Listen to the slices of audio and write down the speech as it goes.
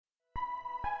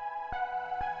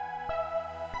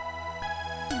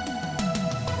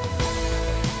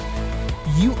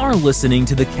You are listening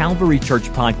to the Calvary Church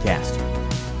podcast,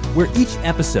 where each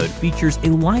episode features a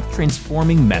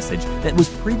life-transforming message that was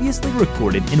previously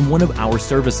recorded in one of our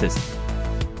services.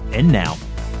 And now,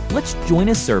 let's join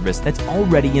a service that's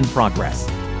already in progress.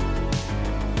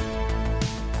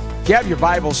 If you have your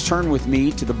Bibles, turn with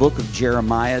me to the book of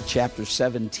Jeremiah, chapter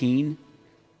 17.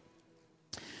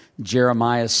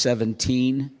 Jeremiah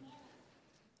 17,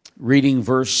 reading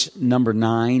verse number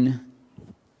 9.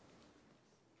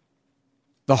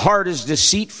 The heart is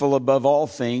deceitful above all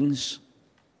things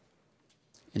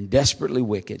and desperately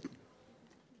wicked.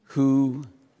 Who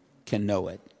can know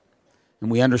it?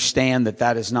 And we understand that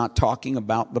that is not talking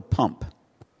about the pump.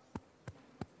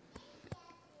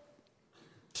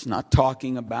 It's not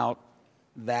talking about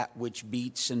that which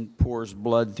beats and pours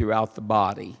blood throughout the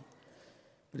body.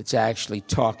 But it's actually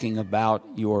talking about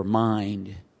your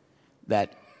mind,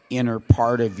 that inner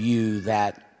part of you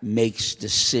that makes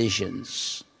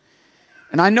decisions.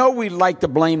 And I know we like to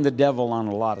blame the devil on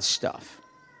a lot of stuff.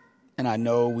 And I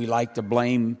know we like to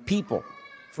blame people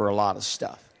for a lot of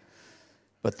stuff.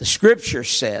 But the scripture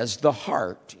says the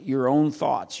heart, your own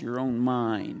thoughts, your own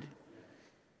mind,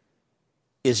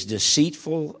 is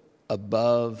deceitful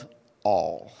above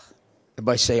all.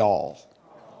 Everybody say all.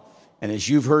 And as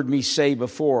you've heard me say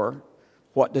before,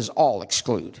 what does all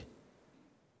exclude?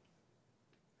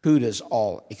 Who does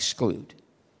all exclude?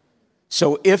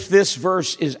 So if this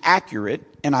verse is accurate,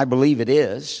 and I believe it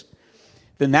is,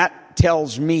 then that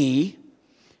tells me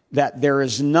that there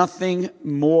is nothing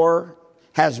more,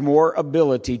 has more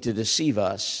ability to deceive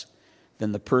us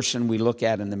than the person we look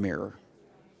at in the mirror.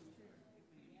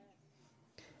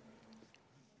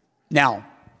 Now,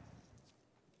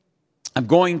 I'm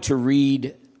going to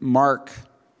read Mark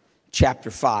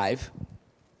chapter 5,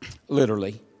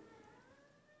 literally.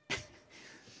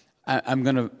 I'm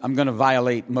going to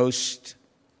violate most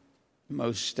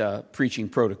preaching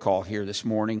protocol here this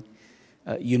morning.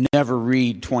 You never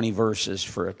read 20 verses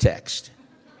for a text.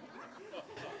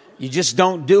 You just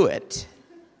don't do it.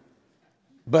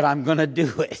 But I'm going to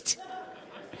do it.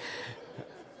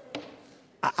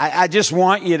 I just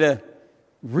want you to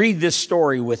read this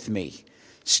story with me,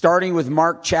 starting with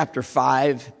Mark chapter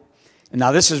 5.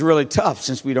 Now, this is really tough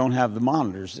since we don't have the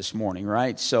monitors this morning,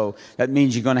 right? So that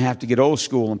means you're going to have to get old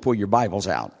school and pull your Bibles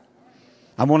out.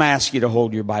 I won't ask you to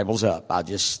hold your Bibles up. I'll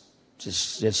just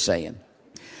saying.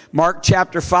 Mark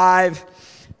chapter 5,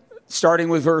 starting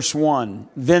with verse 1.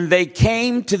 Then they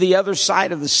came to the other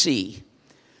side of the sea,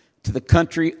 to the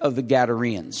country of the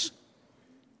Gadarenes.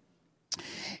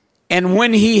 And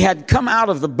when he had come out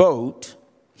of the boat,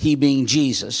 he being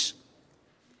Jesus,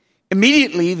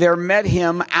 immediately there met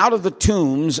him out of the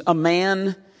tombs a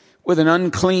man with an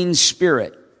unclean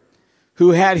spirit,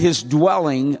 who had his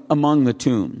dwelling among the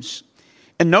tombs.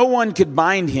 And no one could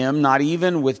bind him, not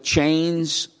even with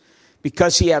chains,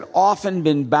 because he had often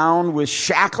been bound with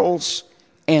shackles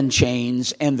and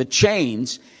chains, and the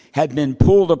chains had been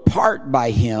pulled apart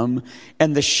by him,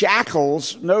 and the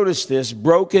shackles, notice this,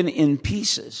 broken in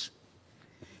pieces.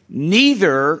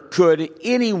 Neither could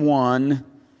anyone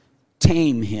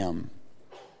tame him.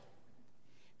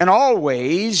 And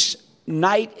always,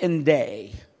 night and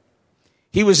day,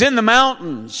 he was in the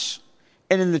mountains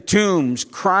and in the tombs,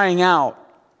 crying out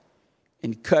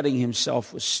and cutting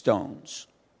himself with stones.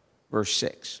 Verse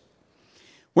 6.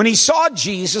 When he saw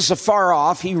Jesus afar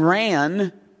off, he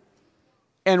ran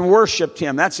and worshiped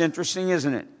him. That's interesting,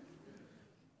 isn't it?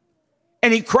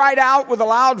 And he cried out with a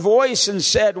loud voice and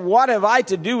said, "What have I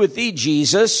to do with thee,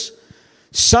 Jesus,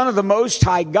 Son of the Most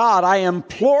High God? I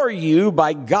implore you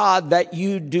by God that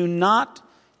you do not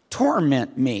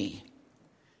torment me."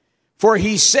 For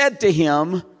he said to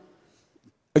him,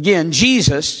 again,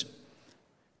 Jesus,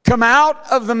 "Come out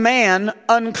of the man,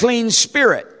 unclean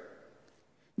spirit."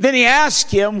 Then he asked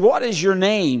him, "What is your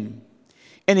name?"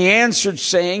 And he answered,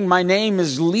 saying, "My name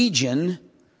is Legion,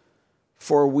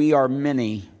 for we are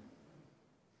many."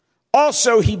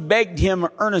 Also he begged him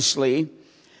earnestly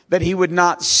that he would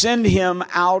not send him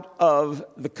out of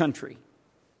the country.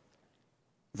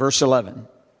 Verse 11.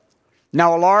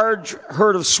 Now a large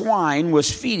herd of swine was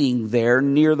feeding there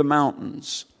near the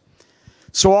mountains.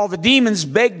 So all the demons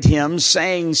begged him,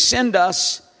 saying, "Send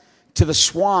us to the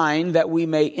swine that we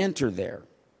may enter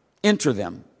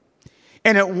them."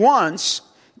 And at once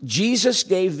Jesus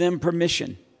gave them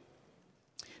permission.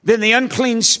 Then the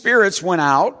unclean spirits went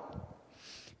out,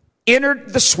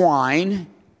 entered the swine.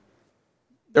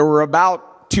 There were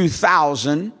about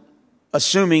 2,000,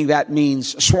 assuming that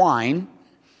means swine.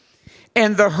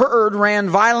 And the herd ran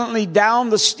violently down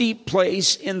the steep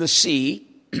place in the sea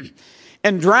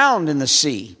and drowned in the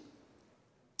sea.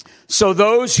 So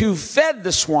those who fed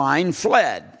the swine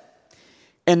fled,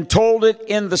 and told it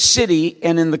in the city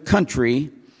and in the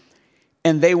country,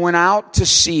 and they went out to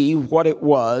see what it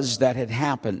was that had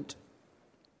happened.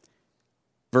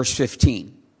 Verse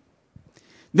 15.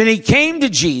 Then he came to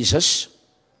Jesus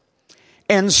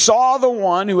and saw the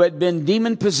one who had been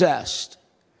demon-possessed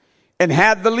and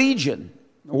had the legion.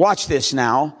 Watch this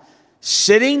now.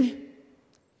 Sitting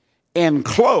and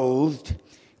clothed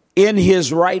in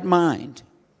his right mind.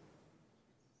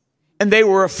 And they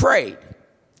were afraid.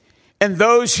 And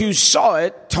those who saw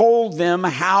it told them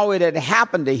how it had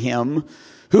happened to him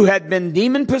who had been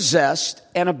demon-possessed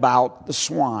and about the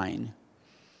swine.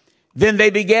 Then they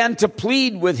began to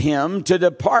plead with him to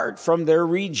depart from their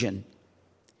region.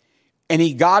 And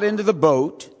he got into the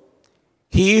boat.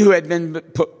 He who had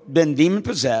been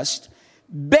demon-possessed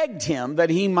begged him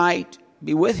that he might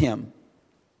be with him.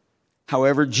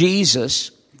 However,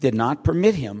 Jesus did not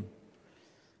permit him,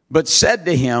 but said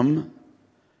to him,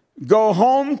 "Go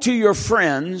home to your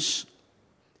friends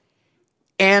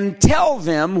and tell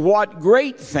them what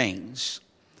great things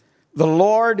the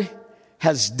Lord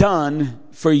has done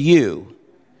for you,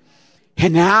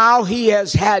 and how he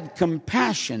has had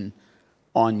compassion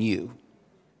on you."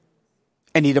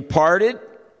 And he departed,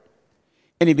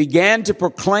 and he began to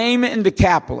proclaim in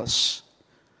Decapolis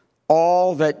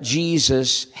all that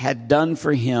Jesus had done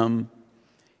for him,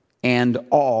 and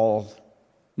all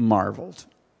marveled.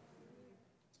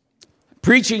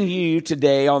 Preaching to you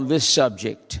today on this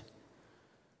subject: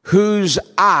 whose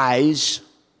eyes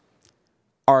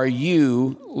are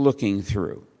you looking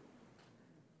through?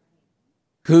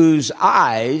 Whose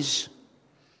eyes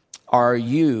are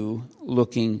you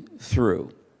looking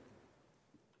through?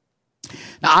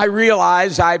 Now, I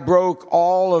realize I broke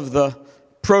all of the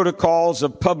protocols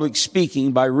of public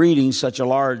speaking by reading such a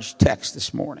large text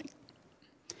this morning.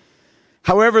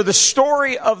 However, the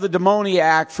story of the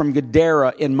demoniac from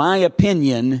Gadara, in my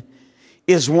opinion,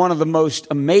 is one of the most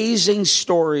amazing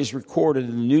stories recorded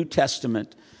in the New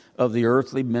Testament of the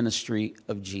earthly ministry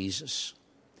of Jesus.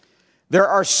 There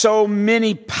are so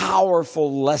many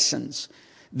powerful lessons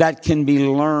that can be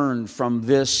learned from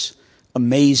this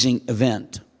amazing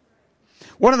event.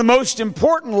 One of the most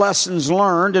important lessons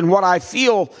learned, and what I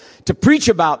feel to preach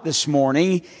about this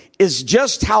morning, is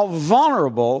just how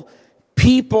vulnerable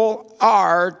people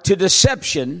are to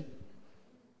deception,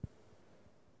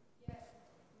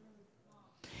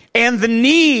 and the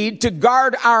need to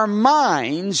guard our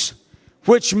minds,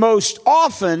 which most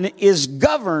often is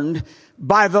governed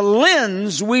by the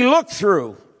lens we look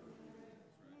through.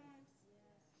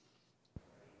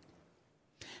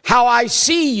 How I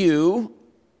see you,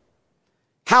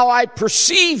 how I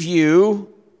perceive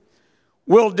you,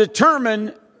 will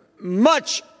determine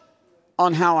much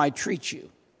on how I treat you,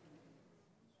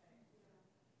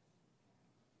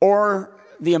 or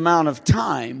the amount of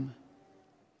time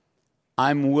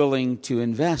I'm willing to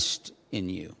invest in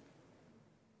you.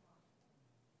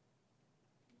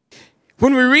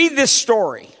 When we read this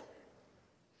story,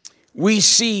 we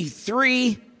see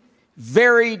three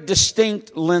very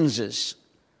distinct lenses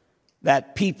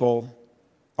that people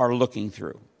are looking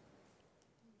through.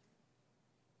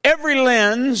 Every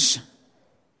lens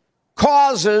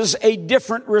causes a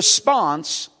different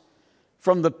response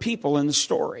from the people in the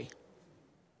story.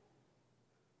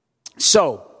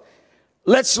 So,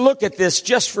 let's look at this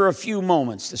just for a few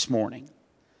moments this morning.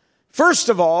 First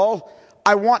of all,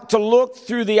 I want to look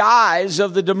through the eyes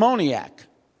of the demoniac.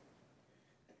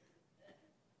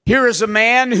 Here is a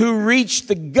man who reached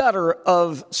the gutter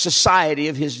of society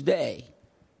of his day.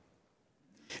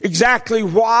 Exactly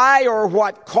why or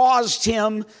what caused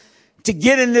him to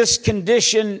get in this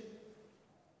condition,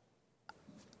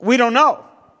 we don't know.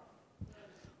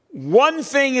 One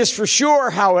thing is for sure,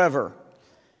 however,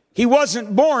 he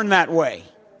wasn't born that way.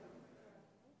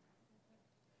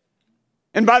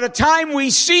 And by the time we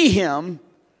see him,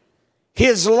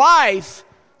 his life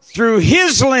through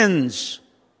his lens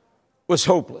was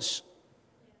hopeless.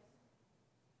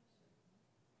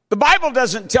 The Bible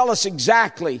doesn't tell us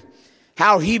exactly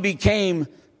how he became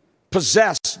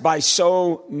possessed by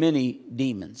so many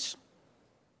demons.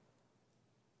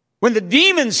 When the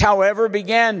demons, however,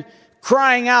 began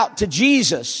crying out to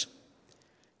Jesus,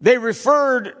 they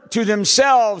referred to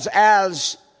themselves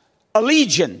as a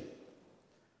legion,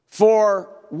 for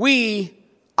we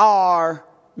are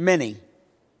many.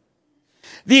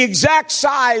 The exact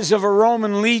size of a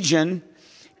Roman legion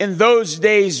in those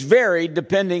days varied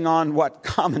depending on what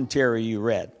commentary you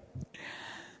read.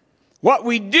 What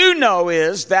we do know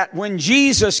is that when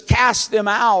Jesus cast them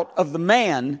out of the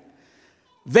man,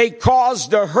 they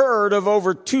caused a herd of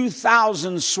over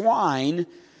 2,000 swine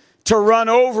to run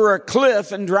over a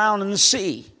cliff and drown in the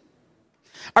sea.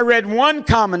 I read one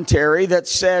commentary that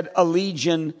said a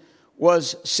legion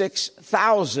was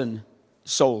 6,000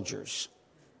 soldiers.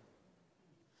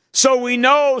 So we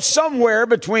know somewhere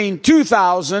between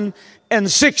 2,000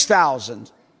 and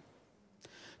 6,000.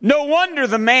 No wonder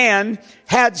the man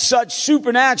had such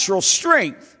supernatural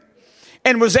strength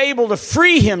and was able to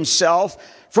free himself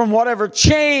from whatever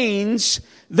chains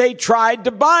they tried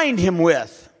to bind him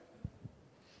with.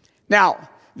 Now,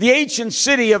 the ancient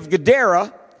city of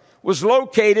Gadara was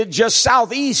located just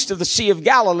southeast of the Sea of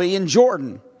Galilee in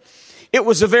Jordan. It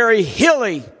was a very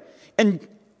hilly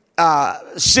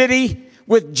city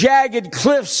with jagged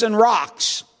cliffs and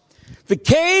rocks. The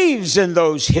caves in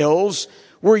those hills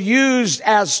were used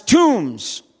as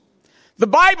tombs. The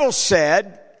Bible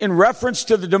said, in reference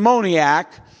to the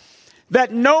demoniac,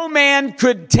 that no man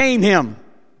could tame him.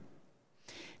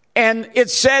 And it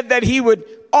said that he would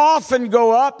often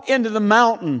go up into the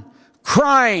mountain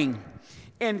crying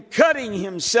and cutting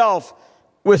himself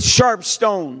with sharp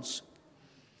stones.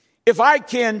 If I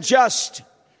can just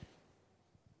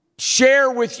share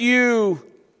with you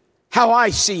how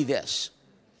I see this.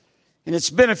 And it's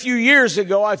been a few years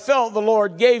ago, I felt the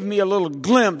Lord gave me a little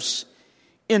glimpse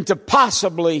into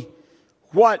possibly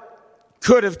what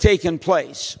could have taken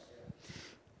place.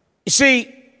 You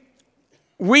see,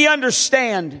 we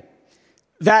understand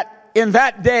that in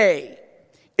that day,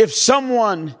 if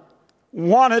someone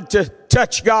wanted to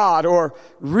touch God or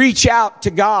reach out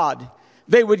to God,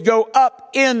 they would go up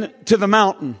into the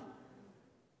mountain.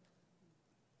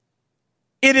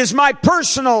 It is my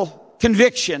personal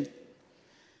conviction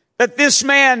that this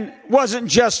man wasn't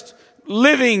just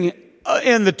living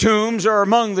in the tombs or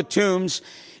among the tombs.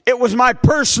 It was my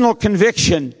personal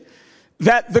conviction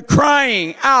that the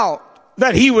crying out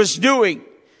that he was doing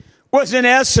was, in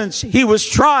essence, he was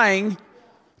trying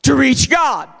to reach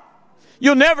God.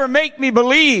 You'll never make me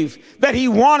believe that he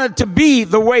wanted to be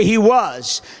the way he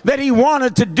was, that he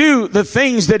wanted to do the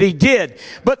things that he did.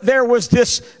 But there was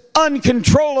this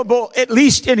uncontrollable, at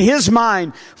least in his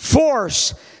mind,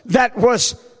 force that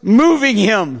was moving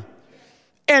him.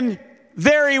 And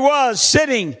there he was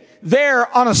sitting there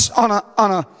on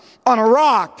a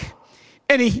rock.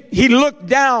 And he looked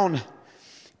down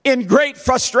in great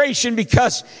frustration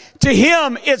because to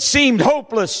him it seemed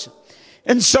hopeless.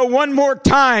 And so one more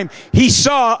time, he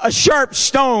saw a sharp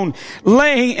stone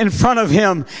laying in front of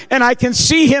him. And I can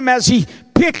see him as he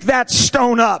picked that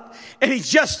stone up. And he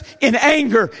just, in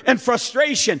anger and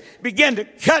frustration, began to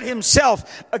cut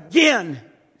himself again.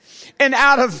 And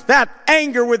out of that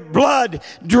anger, with blood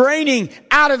draining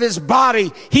out of his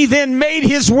body, he then made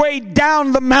his way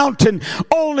down the mountain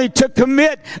only to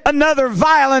commit another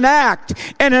violent act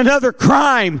and another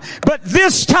crime. But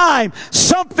this time,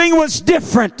 something was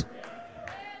different.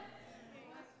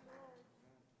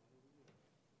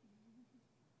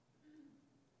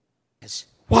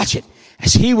 Watch it.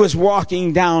 As he was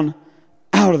walking down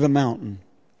out of the mountain,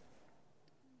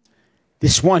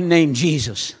 this one named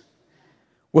Jesus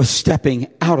was stepping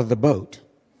out of the boat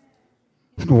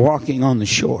and walking on the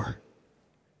shore.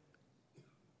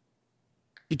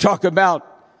 You talk about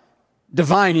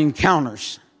divine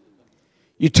encounters.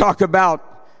 You talk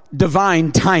about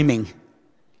divine timing.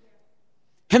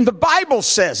 And the Bible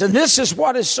says, and this is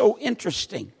what is so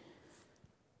interesting,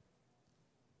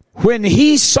 when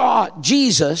he saw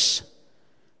Jesus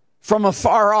from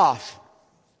afar off,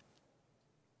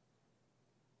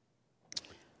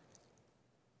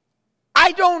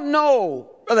 I don't know,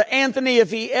 Brother Anthony,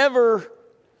 if he ever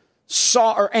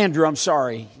saw, or Andrew, I'm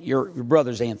sorry, your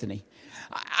brother's Anthony.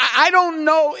 I don't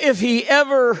know if he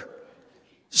ever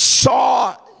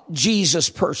saw Jesus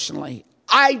personally.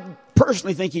 I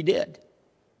personally think he did.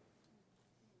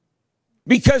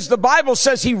 Because the Bible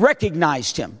says he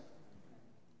recognized him.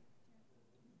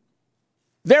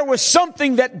 There was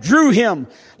something that drew him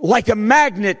like a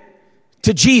magnet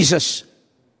to Jesus.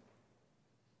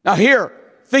 Now here,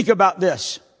 think about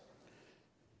this.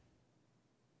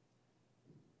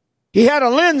 He had a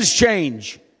lens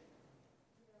change.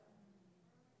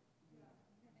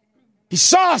 He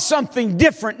saw something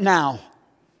different now.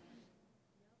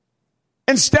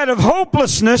 Instead of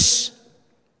hopelessness,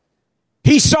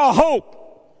 he saw hope.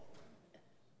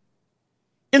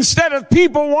 Instead of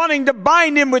people wanting to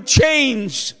bind him with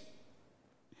chains,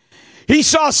 he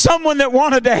saw someone that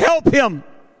wanted to help him.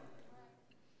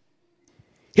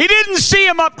 He didn't see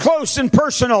him up close and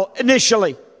personal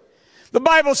initially. The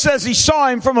Bible says he saw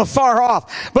him from afar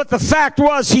off. But the fact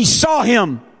was he saw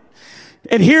him.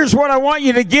 And here's what I want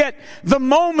you to get. The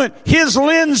moment his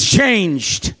lens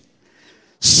changed,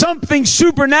 something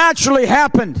supernaturally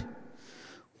happened.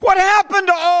 What happened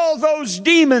to all those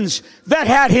demons that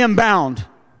had him bound?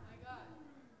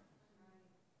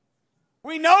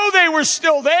 We know they were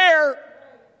still there.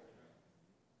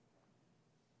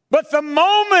 But the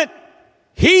moment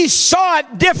he saw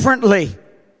it differently,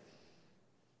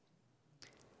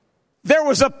 there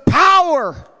was a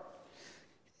power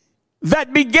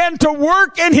that began to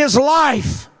work in his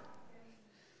life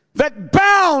that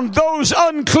bound those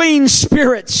unclean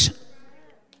spirits.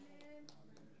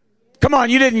 Come on,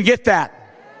 you didn't get that.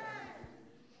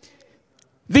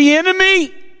 The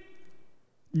enemy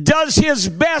does his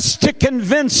best to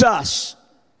convince us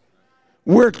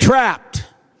we're trapped,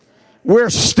 we're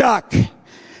stuck.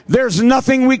 There's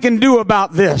nothing we can do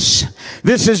about this.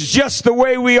 This is just the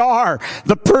way we are.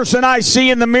 The person I see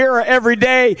in the mirror every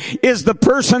day is the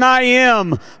person I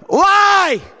am.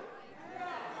 Lie!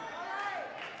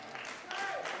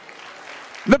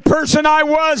 The person I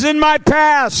was in my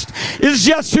past is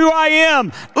just who I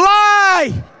am.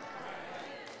 Lie!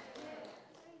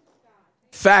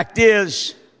 Fact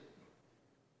is,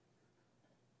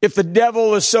 if the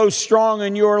devil is so strong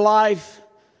in your life,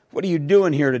 what are you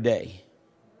doing here today?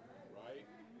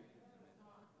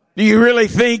 Do you really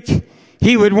think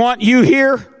he would want you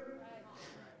here?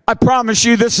 I promise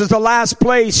you this is the last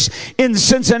place in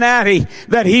Cincinnati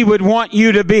that he would want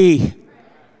you to be.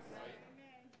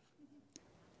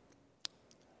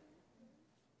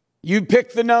 You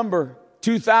pick the number,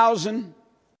 2,000,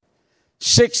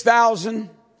 6,000,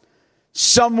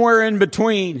 somewhere in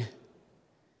between.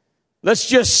 Let's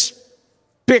just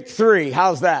pick 3.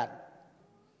 How's that?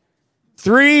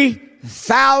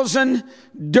 3,000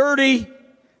 dirty,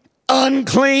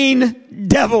 unclean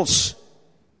devils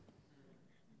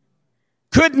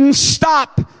couldn't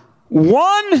stop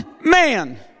one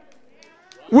man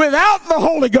without the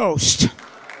Holy Ghost.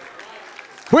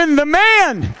 When the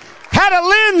man had a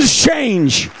lens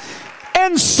change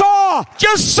and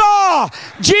just saw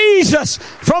Jesus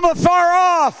from afar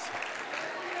off.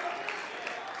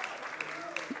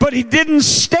 But he didn't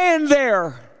stand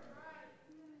there.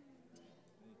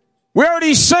 We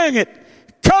already sang it.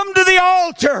 Come to the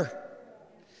altar.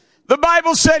 The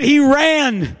Bible said he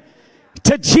ran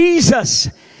to Jesus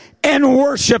and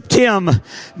worshiped him.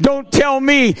 Don't tell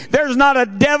me there's not a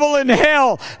devil in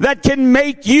hell that can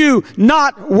make you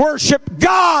not worship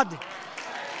God.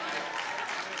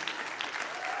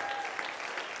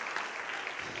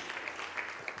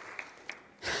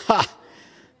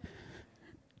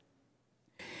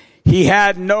 He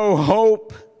had no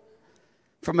hope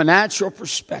from a natural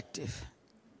perspective.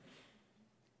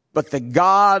 But the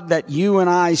God that you and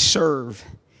I serve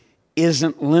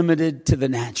isn't limited to the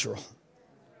natural.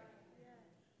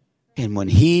 And when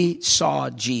he saw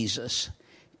Jesus,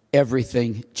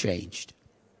 everything changed.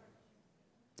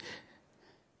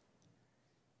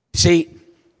 See,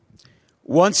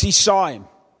 once he saw him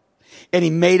and he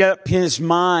made up his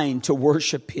mind to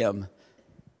worship him,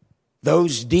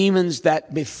 those demons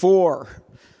that before,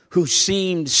 who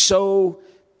seemed so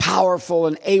powerful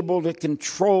and able to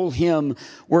control him,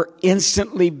 were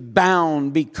instantly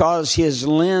bound because his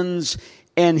lens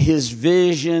and his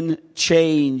vision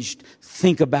changed.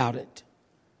 Think about it.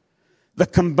 The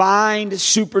combined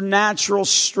supernatural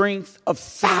strength of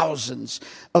thousands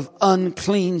of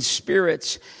unclean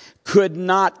spirits could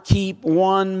not keep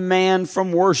one man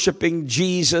from worshiping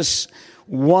Jesus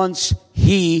once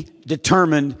he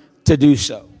determined to do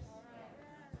so.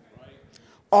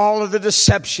 All of the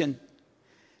deception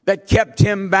that kept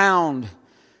him bound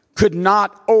could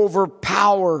not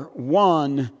overpower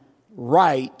one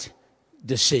right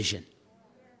decision.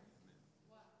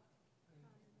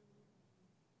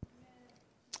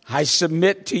 I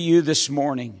submit to you this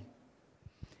morning,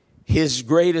 his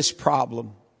greatest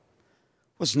problem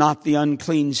was not the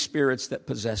unclean spirits that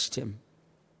possessed him.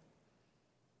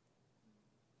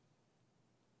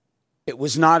 It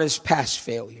was not his past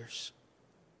failures.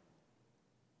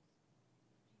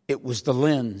 It was the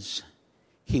lens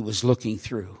he was looking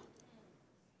through.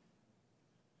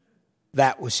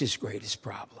 That was his greatest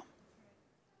problem.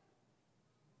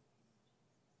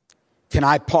 Can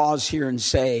I pause here and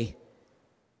say,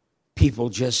 people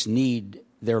just need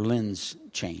their lens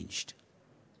changed?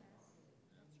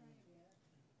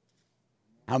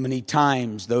 How many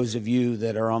times, those of you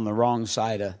that are on the wrong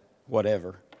side of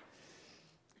whatever,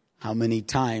 how many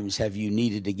times have you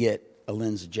needed to get a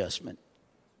lens adjustment?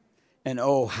 And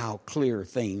oh, how clear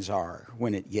things are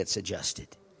when it gets adjusted.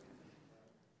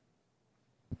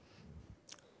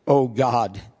 Oh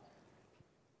God,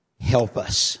 help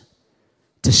us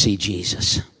to see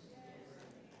Jesus.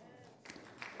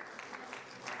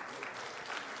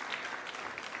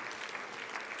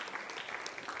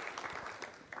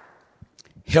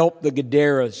 Help the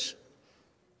Gadaras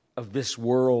of this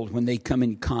world when they come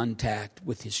in contact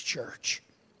with his church.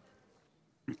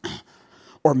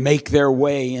 or make their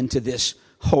way into this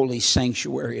holy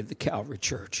sanctuary of the Calvary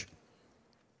Church.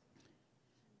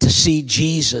 To see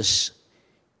Jesus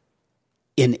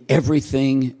in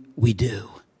everything we do.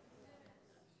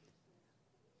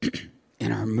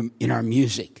 In our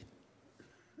music.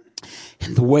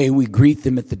 In the way we greet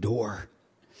them at the door.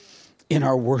 In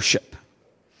our worship.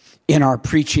 In our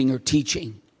preaching or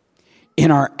teaching.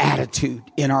 In our attitude.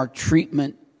 In our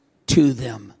treatment to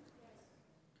them.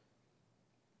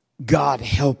 God,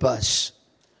 help us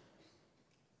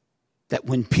that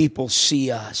when people see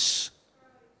us,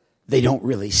 they don't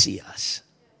really see us,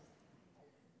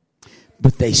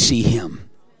 but they see Him.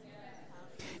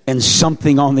 And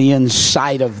something on the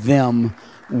inside of them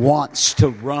wants to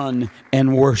run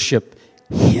and worship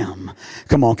Him.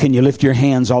 Come on, can you lift your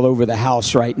hands all over the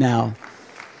house right now?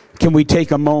 Can we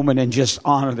take a moment and just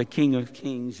honor the King of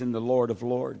Kings and the Lord of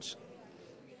Lords?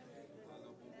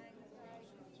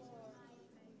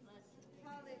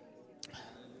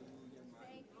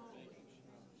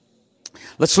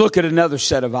 Let's look at another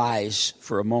set of eyes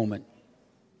for a moment.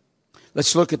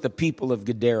 Let's look at the people of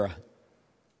Gadara.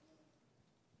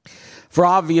 For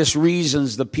obvious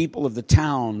reasons, the people of the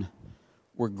town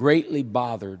were greatly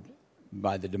bothered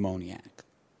by the demoniac.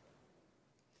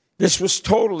 This was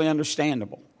totally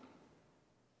understandable.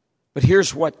 But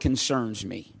here's what concerns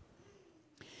me.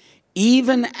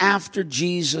 Even after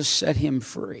Jesus set him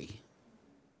free,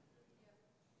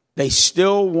 they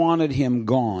still wanted him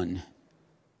gone,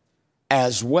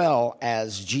 as well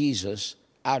as Jesus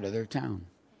out of their town.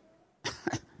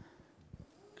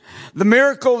 The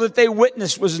miracle that they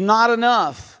witnessed was not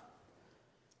enough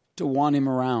to want him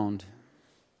around.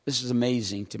 This is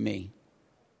amazing to me.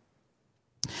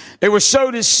 They were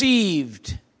so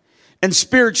deceived and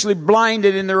spiritually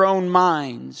blinded in their own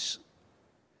minds.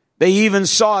 They even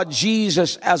saw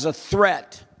Jesus as a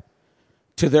threat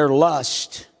to their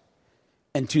lust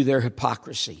and to their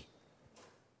hypocrisy.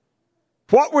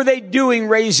 What were they doing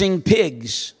raising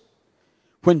pigs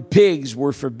when pigs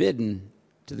were forbidden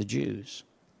to the Jews?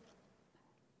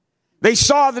 They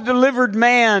saw the delivered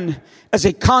man as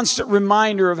a constant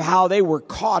reminder of how they were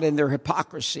caught in their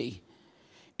hypocrisy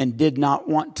and did not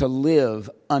want to live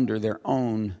under their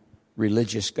own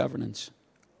religious governance.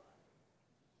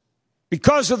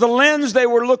 Because of the lens they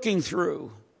were looking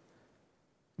through,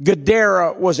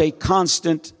 Gadara was a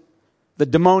constant, the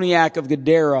demoniac of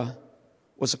Gadara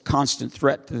was a constant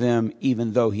threat to them,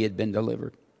 even though he had been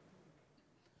delivered.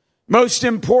 Most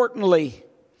importantly,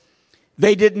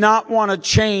 they did not want to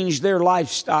change their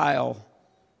lifestyle,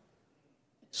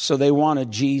 so they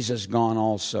wanted Jesus gone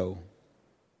also.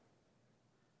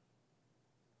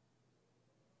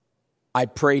 I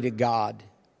pray to God,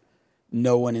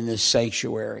 no one in this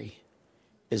sanctuary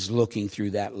is looking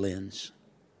through that lens.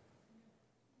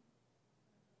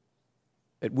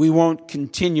 That we won't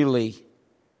continually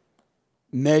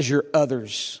measure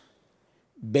others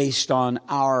based on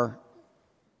our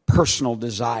personal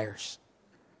desires.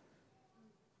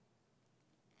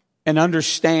 And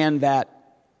understand that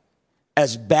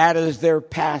as bad as their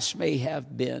past may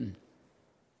have been,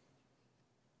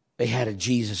 they had a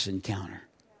Jesus encounter.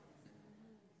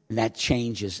 And that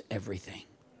changes everything.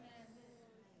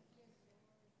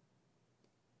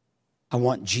 I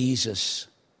want Jesus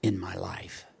in my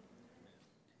life.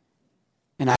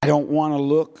 And I don't want to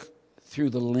look through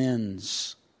the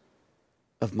lens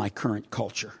of my current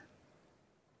culture.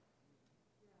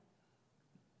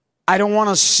 I don't want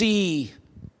to see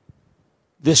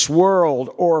this world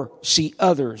or see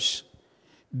others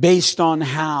based on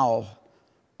how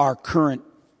our current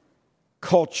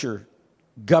culture,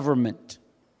 government,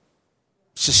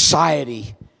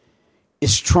 society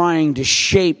is trying to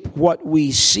shape what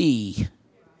we see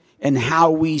and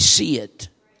how we see it.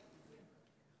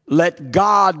 Let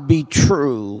God be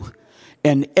true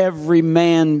and every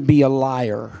man be a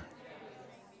liar.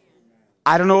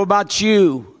 I don't know about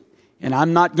you, and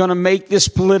I'm not going to make this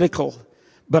political,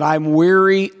 but I'm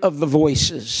weary of the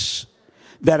voices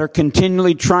that are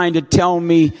continually trying to tell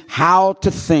me how to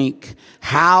think,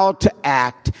 how to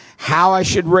act, how I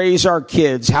should raise our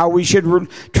kids, how we should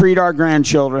treat our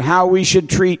grandchildren, how we should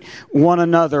treat one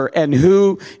another, and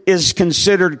who is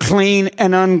considered clean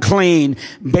and unclean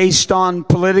based on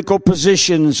political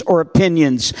positions or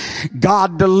opinions.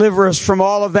 God, deliver us from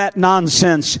all of that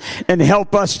nonsense and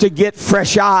help us to get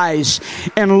fresh eyes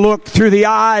and look through the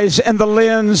eyes and the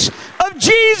lens of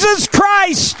Jesus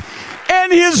Christ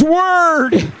and His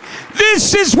Word.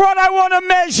 This is what I want to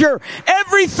measure.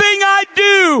 Everything I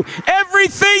do,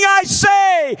 everything I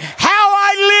say, how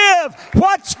I live,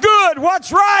 what's good,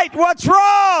 what's right, what's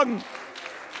wrong.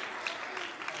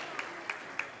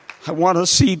 I want to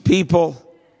see people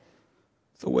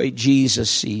the way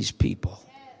Jesus sees people,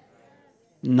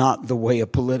 not the way a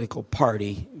political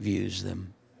party views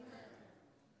them.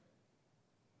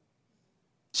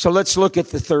 So let's look at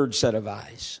the third set of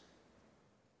eyes.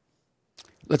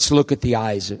 Let's look at the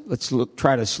eyes.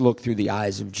 Try to look through the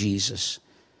eyes of Jesus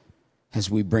as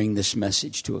we bring this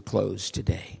message to a close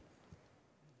today.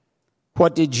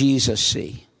 What did Jesus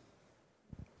see?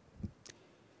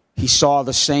 He saw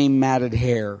the same matted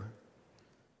hair,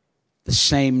 the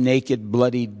same naked,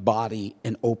 bloodied body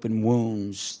and open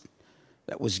wounds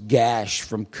that was gashed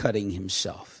from cutting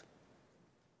himself.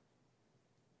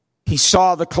 He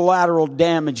saw the collateral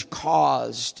damage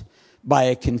caused by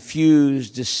a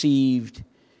confused, deceived,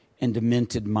 and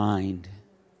demented mind.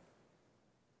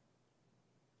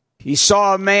 He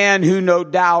saw a man who no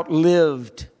doubt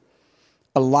lived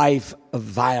a life of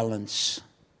violence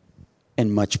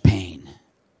and much pain.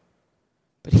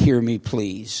 But hear me,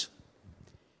 please.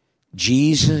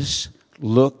 Jesus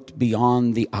looked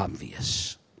beyond the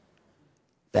obvious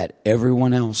that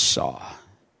everyone else saw,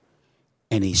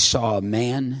 and he saw a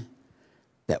man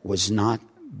that was not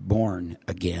born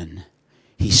again.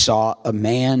 He saw a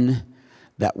man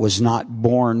that was not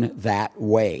born that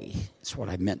way. That's what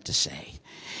I meant to say.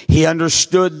 He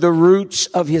understood the roots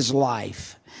of his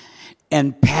life,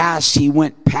 and he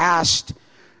went past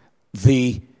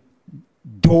the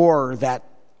door that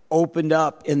opened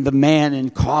up in the man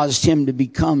and caused him to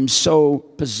become so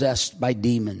possessed by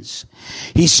demons.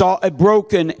 He saw a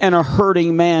broken and a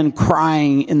hurting man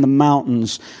crying in the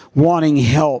mountains, wanting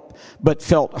help, but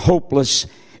felt hopeless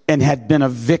and had been a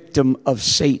victim of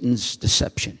Satan's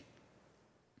deception.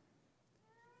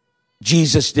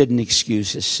 Jesus didn't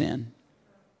excuse his sin.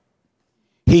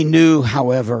 He knew,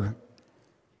 however,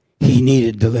 he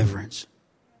needed deliverance.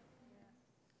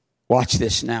 Watch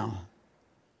this now.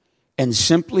 And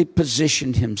simply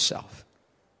positioned himself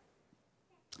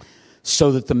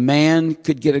so that the man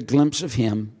could get a glimpse of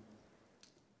him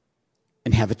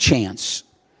and have a chance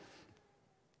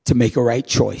to make a right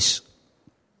choice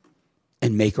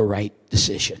and make a right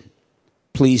decision.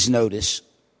 Please notice,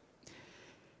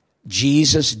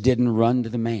 Jesus didn't run to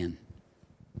the man.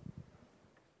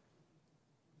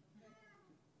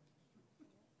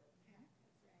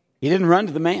 He didn't run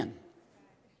to the man.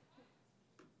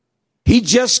 He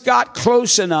just got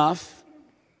close enough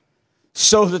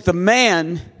so that the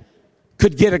man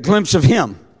could get a glimpse of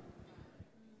him.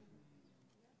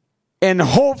 And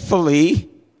hopefully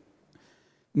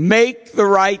make the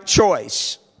right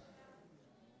choice.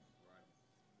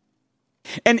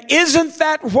 And isn't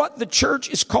that what the church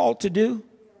is called to do?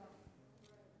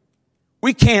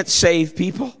 We can't save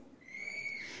people.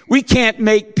 We can't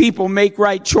make people make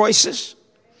right choices.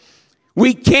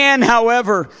 We can,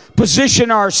 however,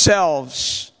 position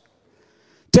ourselves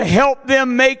to help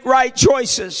them make right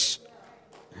choices.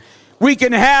 We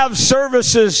can have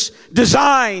services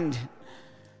designed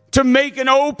to make an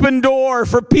open door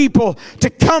for people to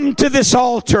come to this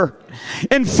altar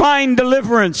and find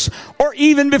deliverance, or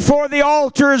even before the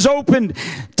altar is opened,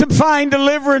 to find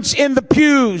deliverance in the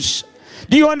pews.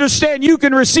 Do you understand? You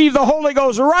can receive the Holy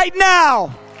Ghost right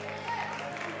now.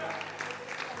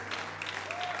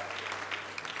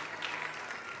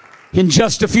 In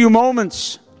just a few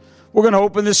moments, we're going to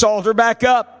open this altar back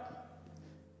up.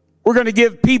 We're going to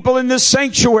give people in this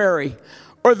sanctuary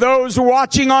or those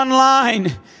watching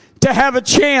online to have a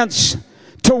chance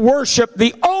to worship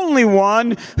the only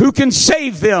one who can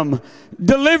save them,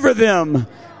 deliver them,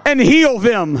 and heal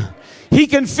them. He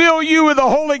can fill you with the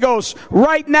Holy Ghost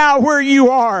right now where you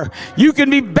are. You can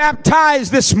be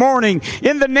baptized this morning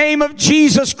in the name of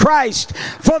Jesus Christ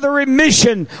for the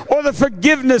remission or the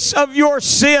forgiveness of your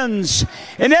sins.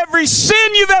 And every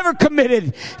sin you've ever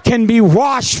committed can be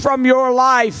washed from your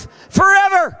life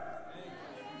forever.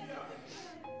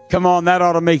 Come on, that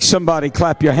ought to make somebody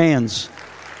clap your hands.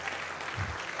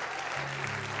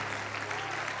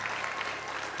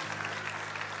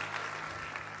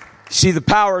 See, the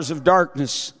powers of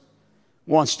darkness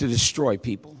wants to destroy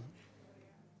people.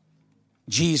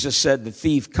 Jesus said the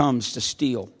thief comes to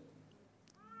steal,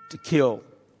 to kill,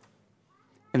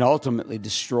 and ultimately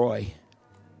destroy.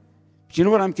 But you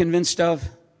know what I'm convinced of?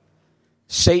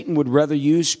 Satan would rather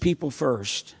use people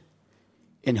first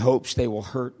in hopes they will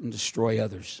hurt and destroy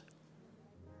others.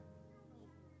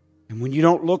 And when you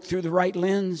don't look through the right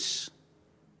lens,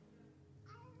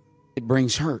 it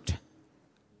brings hurt.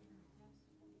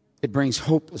 It brings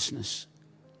hopelessness.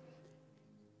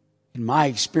 And my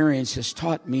experience has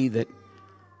taught me that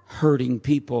hurting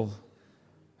people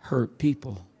hurt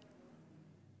people.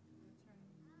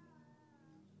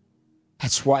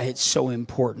 That's why it's so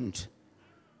important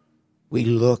we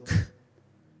look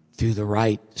through the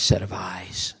right set of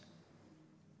eyes.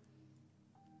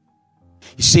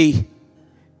 You see,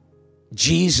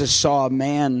 Jesus saw a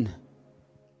man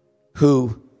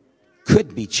who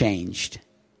could be changed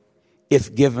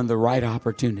if given the right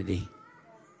opportunity.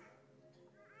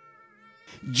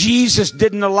 Jesus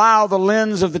didn't allow the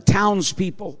lens of the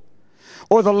townspeople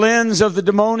or the lens of the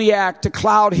demoniac to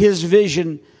cloud his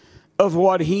vision of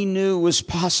what he knew was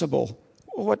possible.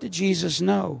 Well, what did Jesus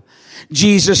know?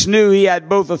 Jesus knew he had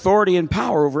both authority and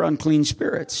power over unclean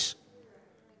spirits.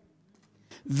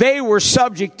 They were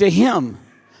subject to him,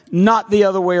 not the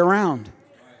other way around.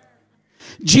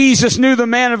 Jesus knew the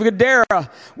man of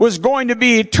Gadara was going to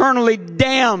be eternally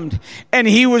damned, and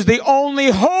he was the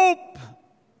only hope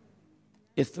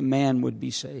if the man would be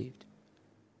saved.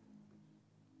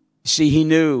 See, he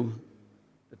knew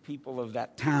the people of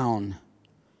that town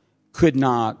could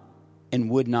not and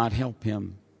would not help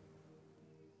him.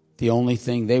 The only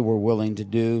thing they were willing to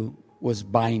do was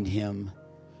bind him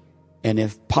and,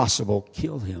 if possible,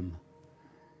 kill him.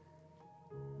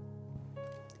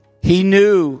 He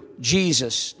knew,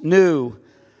 Jesus knew,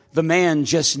 the man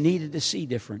just needed to see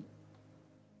different.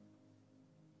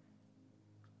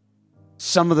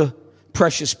 Some of the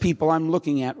precious people I'm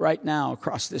looking at right now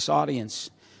across this audience,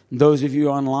 and those of you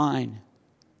online,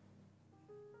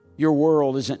 your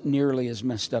world isn't nearly as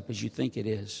messed up as you think it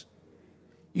is.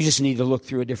 You just need to look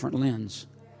through a different lens.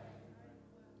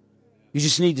 You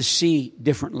just need to see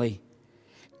differently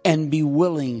and be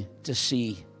willing to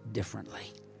see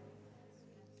differently.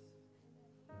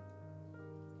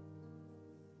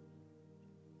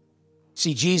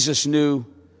 See, Jesus knew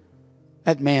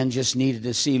that man just needed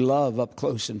to see love up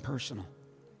close and personal.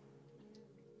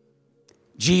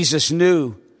 Jesus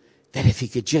knew that if he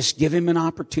could just give him an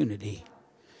opportunity,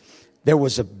 there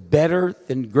was a better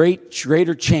than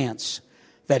greater chance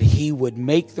that he would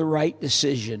make the right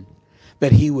decision,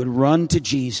 that he would run to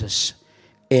Jesus,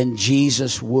 and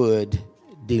Jesus would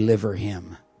deliver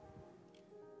him.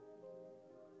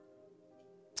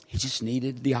 He just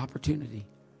needed the opportunity.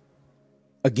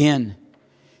 Again,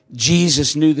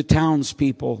 Jesus knew the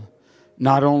townspeople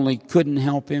not only couldn't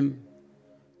help him,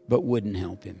 but wouldn't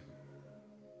help him.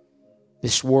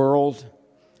 This world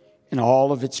and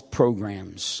all of its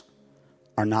programs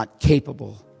are not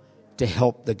capable to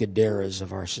help the Gadaras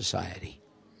of our society.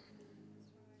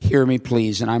 Hear me,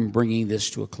 please, and I'm bringing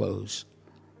this to a close.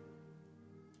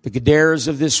 The Gadaras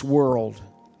of this world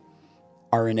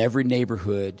are in every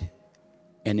neighborhood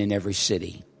and in every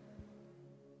city.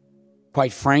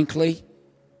 Quite frankly,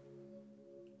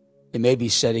 it may be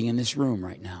sitting in this room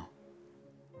right now.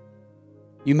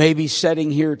 You may be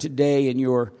sitting here today in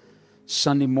your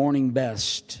Sunday morning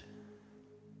best.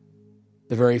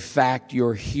 The very fact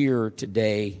you're here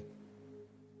today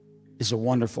is a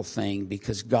wonderful thing,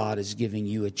 because God is giving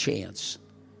you a chance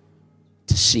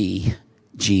to see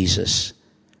Jesus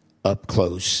up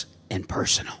close and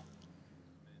personal.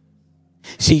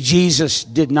 See, Jesus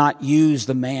did not use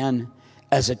the man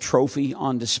as a trophy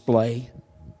on display.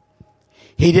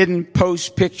 He didn't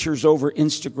post pictures over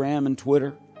Instagram and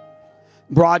Twitter,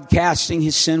 broadcasting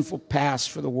his sinful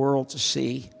past for the world to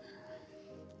see.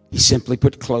 He simply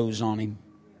put clothes on him,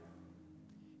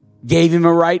 gave him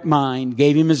a right mind,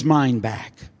 gave him his mind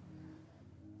back,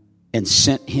 and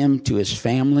sent him to his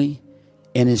family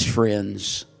and his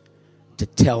friends to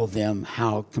tell them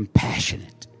how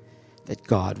compassionate that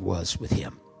God was with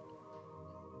him.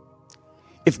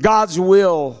 If God's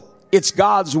will, it's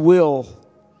God's will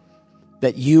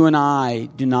that you and I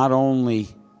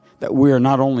that we are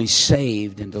not only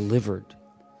saved and delivered,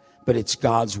 but it's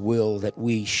God's will that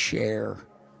we share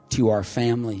to our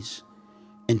families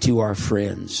and to our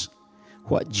friends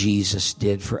what Jesus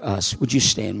did for us. Would you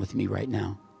stand with me right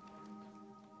now?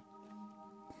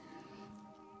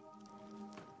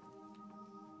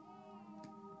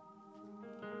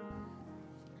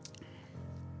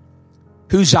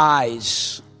 Whose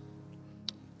eyes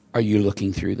are you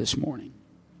looking through this morning?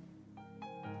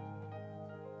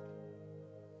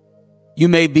 You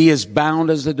may be as bound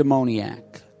as the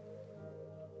demoniac,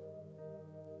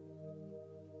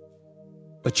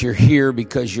 but you're here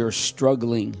because you're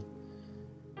struggling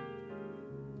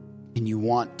and you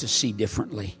want to see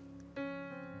differently.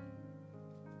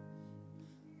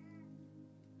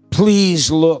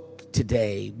 Please look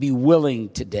today, be willing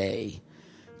today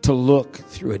to look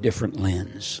through a different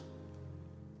lens.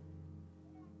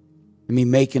 Let me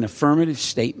make an affirmative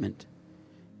statement.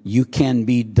 You can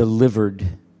be delivered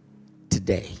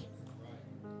today.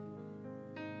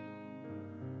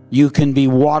 You can be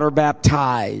water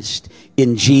baptized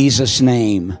in Jesus'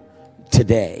 name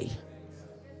today.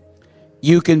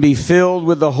 You can be filled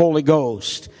with the Holy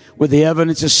Ghost with the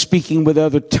evidence of speaking with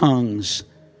other tongues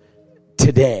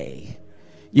today.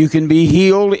 You can be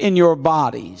healed in your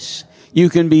bodies. You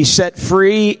can be set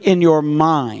free in your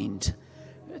mind.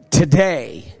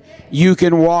 Today, you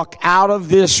can walk out of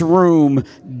this room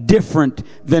different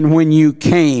than when you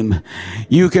came.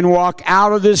 You can walk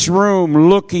out of this room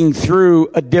looking through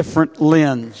a different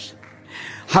lens.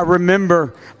 I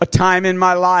remember a time in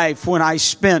my life when I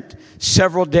spent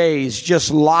several days just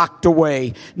locked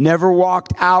away, never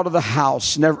walked out of the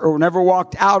house, never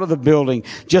walked out of the building,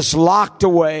 just locked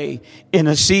away in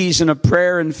a season of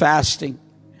prayer and fasting.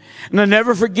 And I'll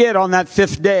never forget on that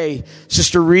 5th day,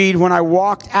 Sister Reed, when I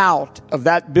walked out of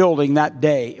that building that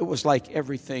day, it was like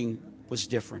everything was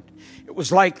different. It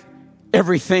was like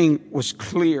everything was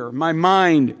clear. My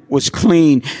mind was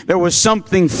clean. There was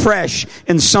something fresh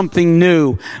and something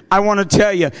new. I want to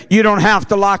tell you, you don't have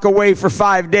to lock away for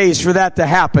 5 days for that to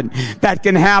happen. That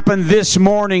can happen this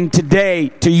morning, today,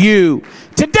 to you.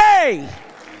 Today!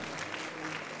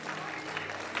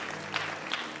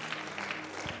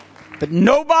 But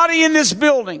nobody in this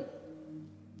building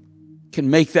can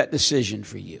make that decision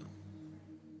for you.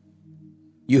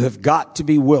 You have got to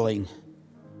be willing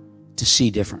to see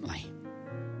differently.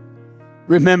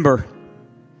 Remember,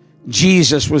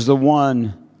 Jesus was the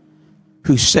one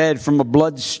who said from a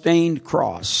blood-stained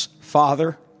cross,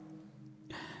 Father,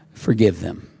 forgive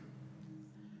them,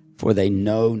 for they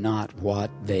know not what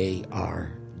they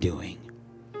are doing.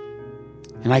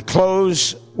 And I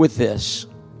close with this.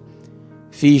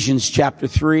 Ephesians chapter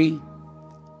 3,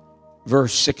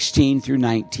 verse 16 through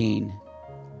 19.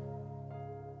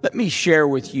 Let me share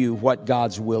with you what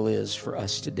God's will is for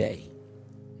us today.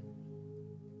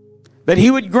 That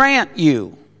He would grant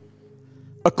you,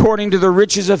 according to the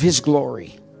riches of His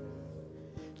glory,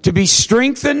 to be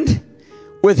strengthened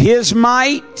with His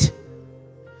might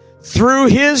through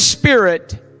His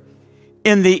Spirit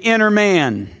in the inner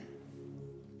man.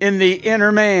 In the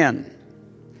inner man.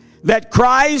 That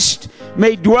Christ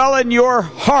may dwell in your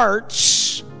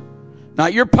hearts,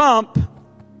 not your pump,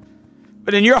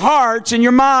 but in your hearts, in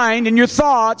your mind, in your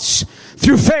thoughts,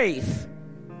 through faith.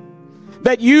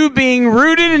 That you, being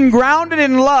rooted and grounded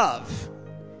in love,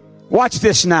 watch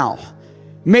this now,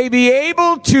 may be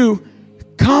able to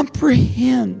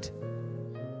comprehend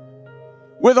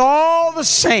with all the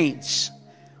saints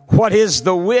what is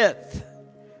the width,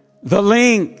 the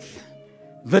length,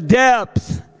 the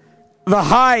depth, the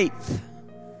height,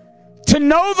 to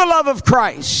know the love of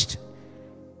Christ.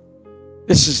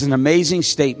 This is an amazing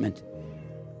statement,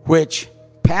 which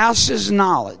passes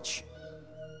knowledge.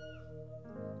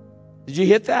 Did you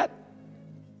hit that?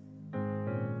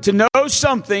 To know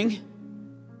something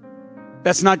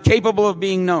that's not capable of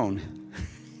being known.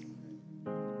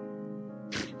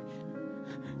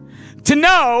 To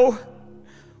know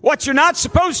what you're not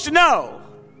supposed to know.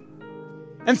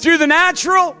 And through the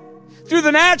natural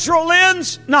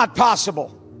lens, not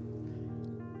possible.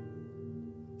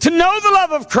 To know the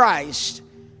love of Christ,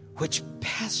 which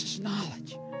passes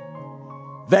knowledge.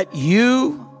 That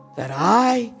you, that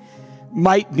I,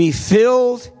 might be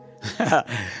filled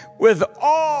with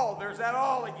all, there's that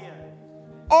all again,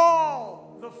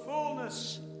 all the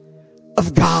fullness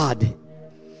of God.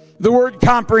 The word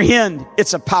comprehend,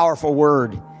 it's a powerful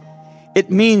word.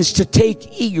 It means to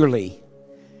take eagerly,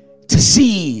 to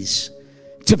seize,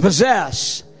 to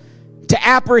possess, to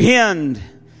apprehend,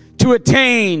 to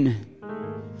attain,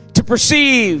 to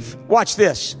perceive. Watch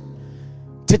this.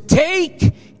 To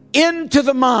take into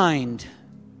the mind,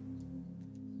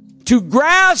 to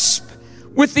grasp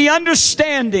with the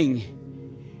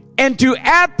understanding, and to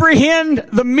apprehend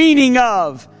the meaning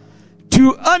of,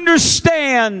 to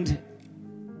understand.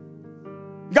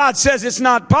 God says it's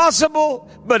not possible,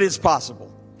 but it's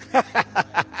possible.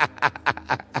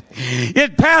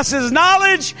 It passes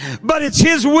knowledge, but it's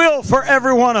His will for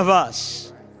every one of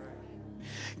us.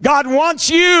 God wants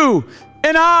you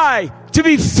and I to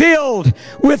be filled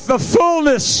with the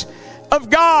fullness of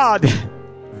God.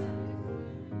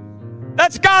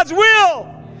 That's God's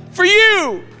will for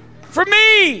you, for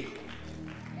me.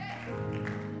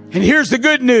 And here's the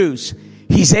good news.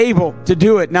 He's able to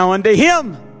do it. Now unto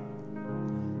Him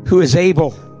who is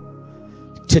able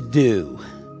to do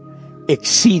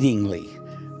exceedingly,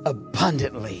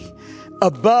 abundantly,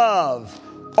 above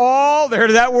all,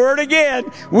 there's that word again,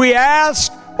 we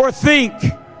ask or think,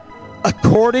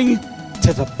 according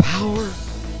to the power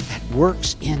that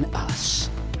works in us.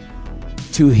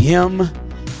 To Him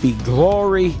be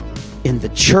glory in the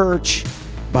church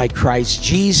by Christ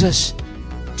Jesus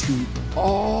to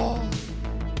all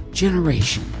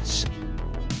generations,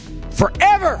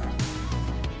 forever.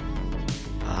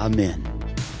 Amen.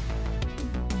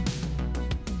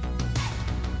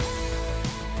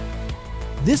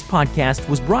 This podcast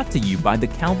was brought to you by the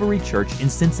Calvary Church in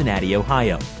Cincinnati,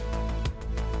 Ohio.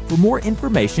 For more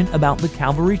information about the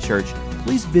Calvary Church,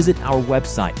 please visit our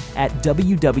website at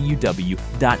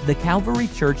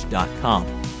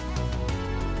www.thecalvarychurch.com.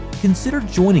 Consider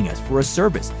joining us for a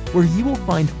service where you will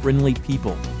find friendly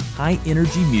people,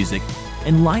 high-energy music,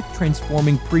 and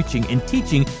life-transforming preaching and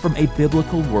teaching from a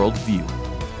biblical worldview.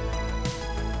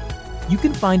 You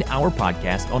can find our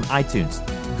podcast on iTunes,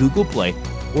 Google Play,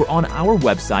 or on our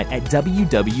website at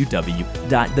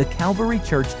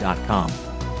www.thecalvarychurch.com.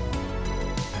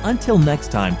 Until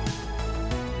next time,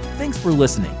 thanks for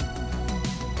listening.